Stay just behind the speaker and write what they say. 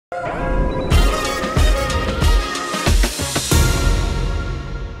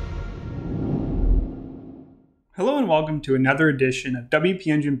welcome to another edition of WP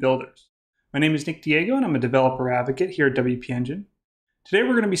Engine Builders. My name is Nick Diego and I'm a developer advocate here at WP Engine. Today we're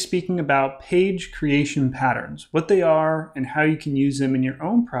going to be speaking about page creation patterns, what they are and how you can use them in your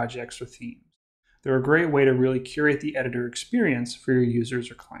own projects or themes. They're a great way to really curate the editor experience for your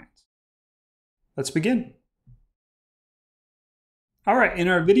users or clients. Let's begin. All right, in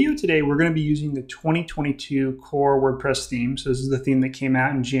our video today, we're going to be using the 2022 Core WordPress theme. So this is the theme that came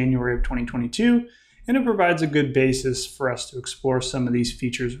out in January of 2022. And it provides a good basis for us to explore some of these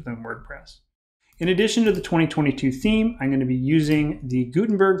features within WordPress. In addition to the 2022 theme, I'm going to be using the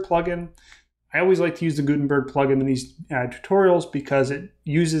Gutenberg plugin. I always like to use the Gutenberg plugin in these tutorials because it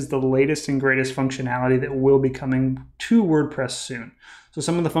uses the latest and greatest functionality that will be coming to WordPress soon. So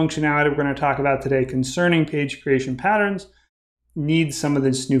some of the functionality we're going to talk about today concerning page creation patterns needs some of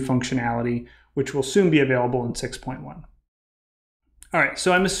this new functionality, which will soon be available in 6.1. All right,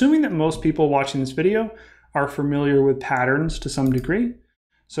 so I'm assuming that most people watching this video are familiar with patterns to some degree.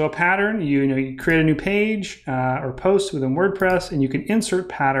 So a pattern, you create a new page or post within WordPress, and you can insert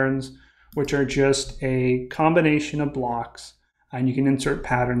patterns, which are just a combination of blocks, and you can insert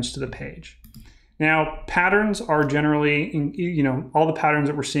patterns to the page. Now, patterns are generally, all the patterns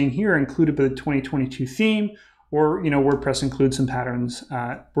that we're seeing here are included by the 2022 theme, or WordPress includes some patterns.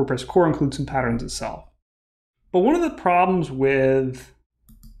 WordPress Core includes some patterns itself. But one of the problems with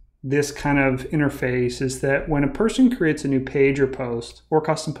this kind of interface is that when a person creates a new page or post or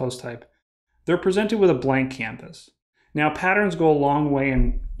custom post type, they're presented with a blank canvas. Now, patterns go a long way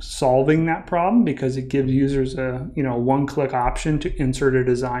in solving that problem because it gives users a one-click option to insert a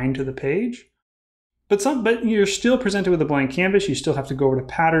design to the page. But you're still presented with a blank canvas. You still have to go over to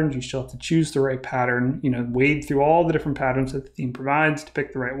patterns. You still have to choose the right pattern. Wade through all the different patterns that the theme provides to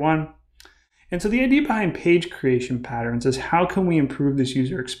pick the right one. And so the idea behind page creation patterns is how can we improve this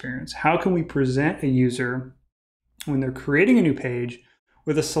user experience? How can we present a user when they're creating a new page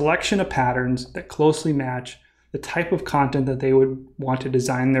with a selection of patterns that closely match the type of content that they would want to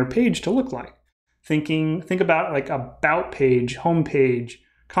design their page to look like? Think about like about page, home page,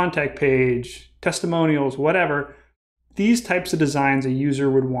 contact page, testimonials, whatever. These types of designs a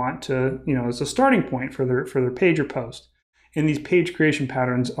user would want to, as a starting point for their page or post. And these page creation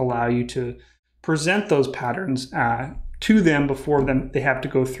patterns allow you to present those patterns to them before they have to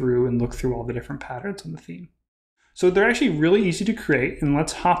go through and look through all the different patterns in the theme. So they're actually really easy to create, and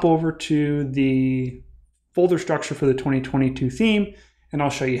let's hop over to the folder structure for the 2022 theme, and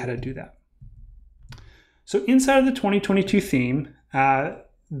I'll show you how to do that. So inside of the 2022 theme,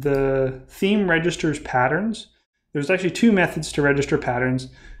 the theme registers patterns. There's actually two methods to register patterns.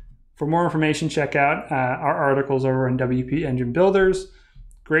 For more information, check out our articles over on WP Engine Builders.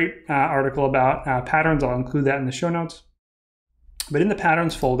 Great article about patterns. I'll include that in the show notes. But in the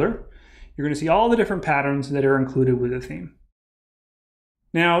patterns folder, you're going to see all the different patterns that are included with the theme.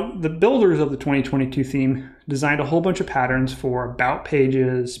 Now, the builders of the 2022 theme designed a whole bunch of patterns for about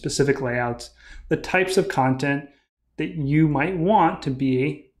pages, specific layouts, the types of content that you might want to be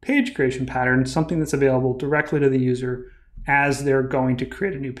a page creation pattern, something that's available directly to the user as they're going to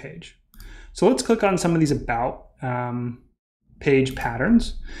create a new page. So let's click on some of these about page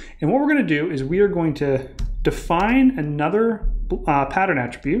patterns. And what we're going to do is we are going to define another pattern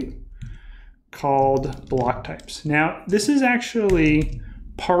attribute called block types. Now, this is actually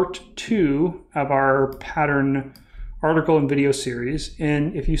part 2 of our pattern article and video series.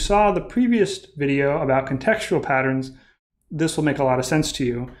 And if you saw the previous video about contextual patterns, this will make a lot of sense to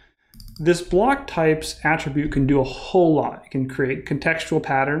you. This block types attribute can do a whole lot. It can create contextual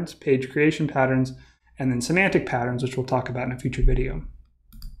patterns, page creation patterns, and then semantic patterns, which we'll talk about in a future video.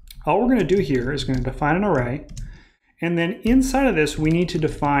 All we're going to do here is going to define an array, and then inside of this, we need to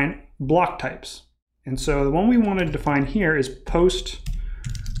define block types. And so the one we want to define here is post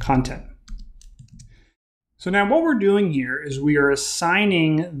content. So now what we're doing here is we are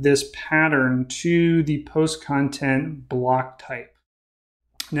assigning this pattern to the post content block type.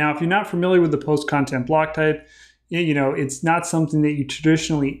 Now, if you're not familiar with the post content block type, it's not something that you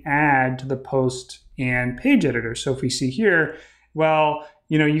traditionally add to the post and page editor. So if we see here, well,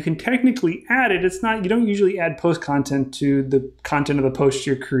 you can technically add it. It's not, you don't usually add post content to the content of the post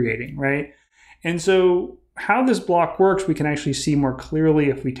you're creating, right? And so how this block works, we can actually see more clearly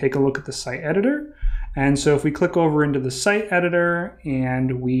if we take a look at the site editor. And so if we click over into the site editor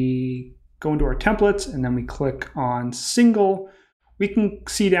and we go into our templates and then we click on single, we can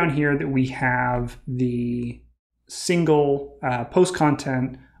see down here that we have the single post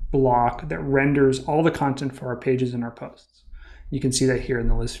content block that renders all the content for our pages and our posts. You can see that here in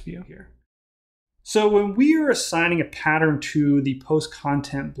the list view here. So when we are assigning a pattern to the post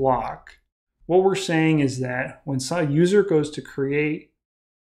content block, what we're saying is that when a user goes to create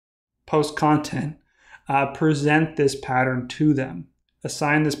post content, present this pattern to them,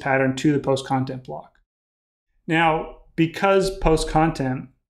 assign this pattern to the post content block. Now, because post content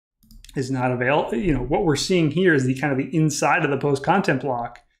is not available, what we're seeing here is the kind of the inside of the post content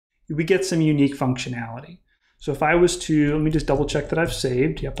block, we get some unique functionality. So if I was to, let me just double check that I've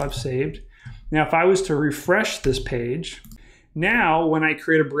saved. Yep, I've saved. Now, if I was to refresh this page, now when I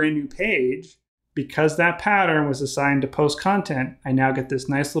create a brand new page, because that pattern was assigned to post content, I now get this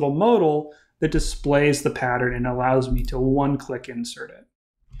nice little modal that displays the pattern and allows me to one-click insert it.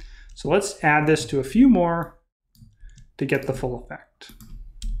 So let's add this to a few more to get the full effect.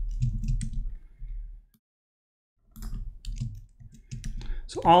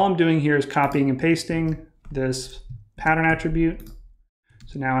 So all I'm doing here is copying and pasting this pattern attribute.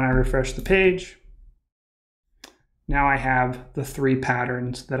 So now when I refresh the page, now I have the 3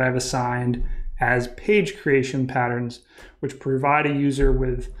 patterns that I've assigned as page creation patterns, which provide a user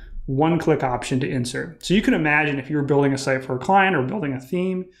with one-click option to insert. So you can imagine if you were building a site for a client or building a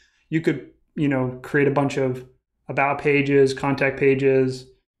theme, you could, create a bunch of about pages, contact pages,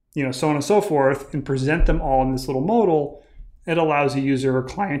 so on and so forth, and present them all in this little modal. It allows a user or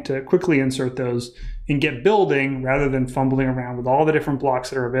client to quickly insert those and get building rather than fumbling around with all the different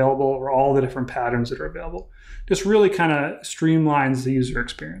blocks that are available or all the different patterns that are available. Just really kind of streamlines the user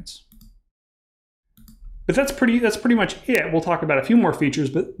experience. But that's pretty much it. We'll talk about a few more features,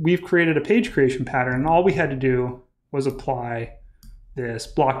 but we've created a page creation pattern, and all we had to do was apply this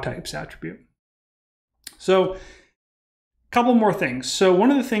block types attribute. So a couple more things. So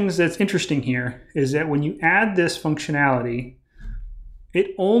one of the things that's interesting here is that when you add this functionality,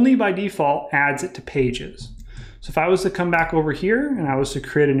 it only by default adds it to pages. So if I was to come back over here and I was to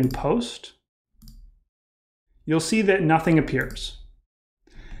create a new post, you'll see that nothing appears.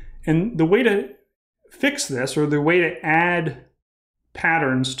 And the way to fix this, or the way to add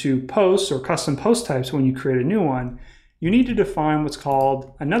patterns to posts or custom post types when you create a new one, you need to define what's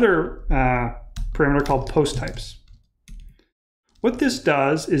called another parameter called post types. What this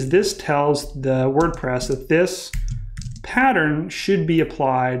does is this tells the WordPress that this pattern should be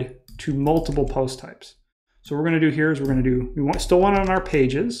applied to multiple post types. So what we're going to do here is we still want it on our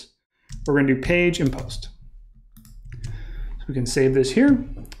pages. We're going to do page and post. So we can save this here.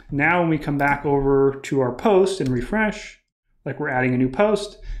 Now when we come back over to our post and refresh, like we're adding a new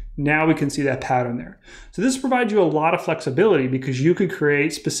post, now we can see that pattern there. So this provides you a lot of flexibility because you could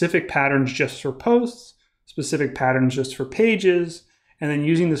create specific patterns just for posts, specific patterns just for pages, and then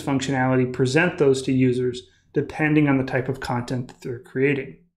using this functionality, present those to users depending on the type of content that they're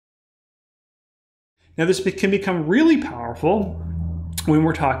creating. Now this can become really powerful when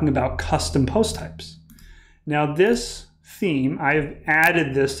we're talking about custom post types. Now this theme, I've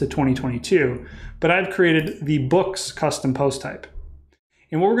added this to 2022, but I've created the books custom post type.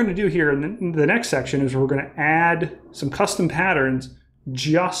 And what we're going to do here in the next section is we're going to add some custom patterns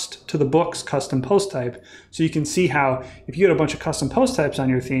just to the books custom post type. So you can see how if you had a bunch of custom post types on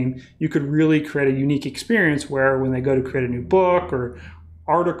your theme, you could really create a unique experience where when they go to create a new book or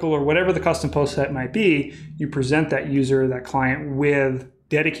article or whatever the custom post type might be, you present that user, that client with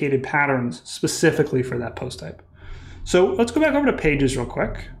dedicated patterns specifically for that post type. So let's go back over to pages real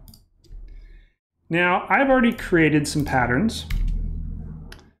quick. Now I've already created some patterns,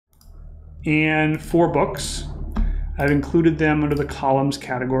 and for books, I've included them under the columns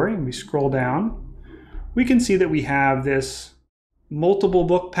category. And we scroll down, we can see that we have this multiple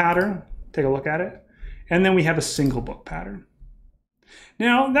book pattern. Take a look at it. And then we have a single book pattern.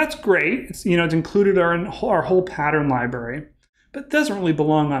 Now that's great. It's included our whole pattern library, but it doesn't really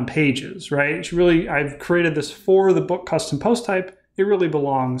belong on pages, right? It's really, I've created this for the book custom post type. It really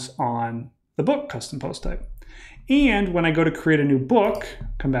belongs on the book custom post type. And when I go to create a new book,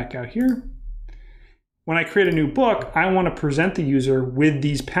 come back out here. When I create a new book, I want to present the user with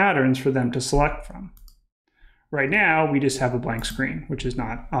these patterns for them to select from. Right now, we just have a blank screen, which is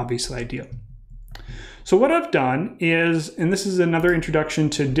not obviously ideal. So what I've done is, and this is another introduction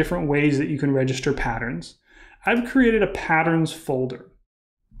to different ways that you can register patterns, I've created a patterns folder.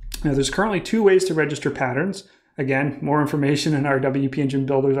 Now there's currently 2 ways to register patterns. Again, more information in our WP Engine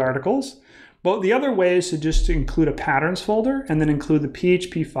Builders articles. But the other way is to just include a patterns folder and then include the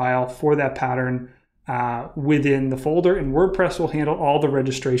PHP file for that pattern within the folder, and WordPress will handle all the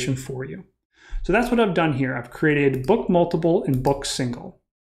registration for you. So that's what I've done here. I've created book multiple and book single.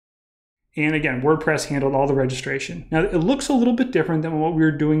 And again, WordPress handled all the registration. Now it looks a little bit different than what we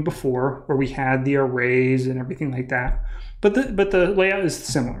were doing before, where we had the arrays and everything like that. But the layout is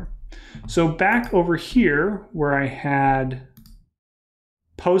similar. So back over here where I had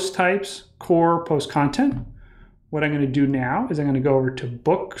post types, core, post content. What I'm going to do now is I'm going to go over to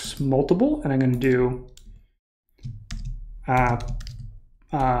books, multiple, and I'm going to do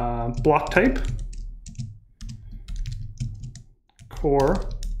block type, core,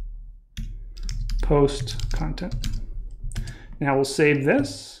 post content. Now we'll save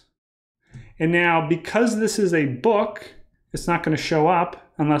this. And now because this is a book, it's not going to show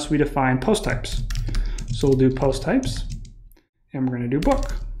up unless we define post types. So we'll do post types, and we're going to do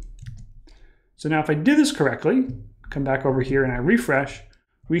book. So now if I did this correctly, come back over here and I refresh,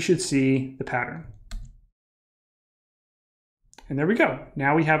 we should see the pattern. And there we go.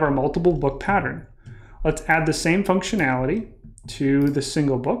 Now we have our multiple book pattern. Let's add the same functionality to the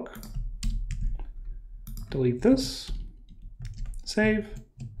single book. Delete this, save,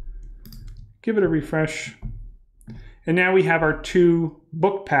 give it a refresh. And now we have our two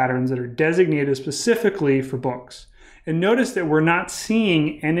book patterns that are designated specifically for books. And notice that we're not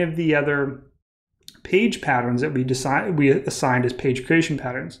seeing any of the other page patterns that we assigned as page creation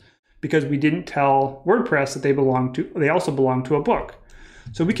patterns because we didn't tell WordPress that they also belong to a book.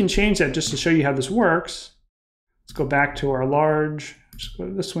 So we can change that just to show you how this works. Let's go back to our large, just go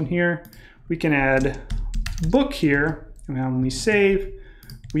to this one here. We can add book here, and when we save,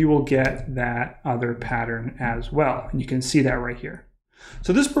 we will get that other pattern as well. And you can see that right here.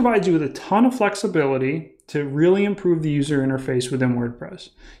 So this provides you with a ton of flexibility to really improve the user interface within WordPress.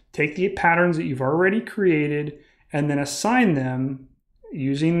 Take the patterns that you've already created and then assign them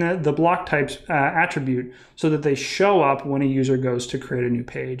using the block types attribute so that they show up when a user goes to create a new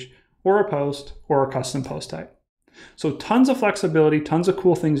page or a post or a custom post type. So tons of flexibility, tons of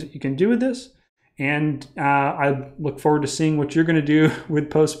cool things that you can do with this. And I look forward to seeing what you're going to do with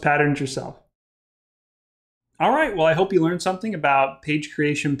post patterns yourself. All right, well, I hope you learned something about page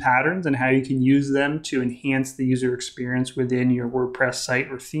creation patterns and how you can use them to enhance the user experience within your WordPress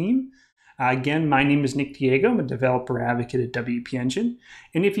site or theme. Again, my name is Nick Diego. I'm a developer advocate at WP Engine.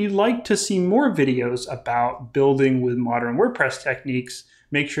 And if you'd like to see more videos about building with modern WordPress techniques,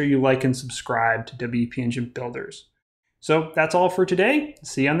 make sure you like and subscribe to WP Engine Builders. So that's all for today.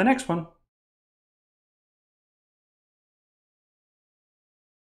 See you on the next one.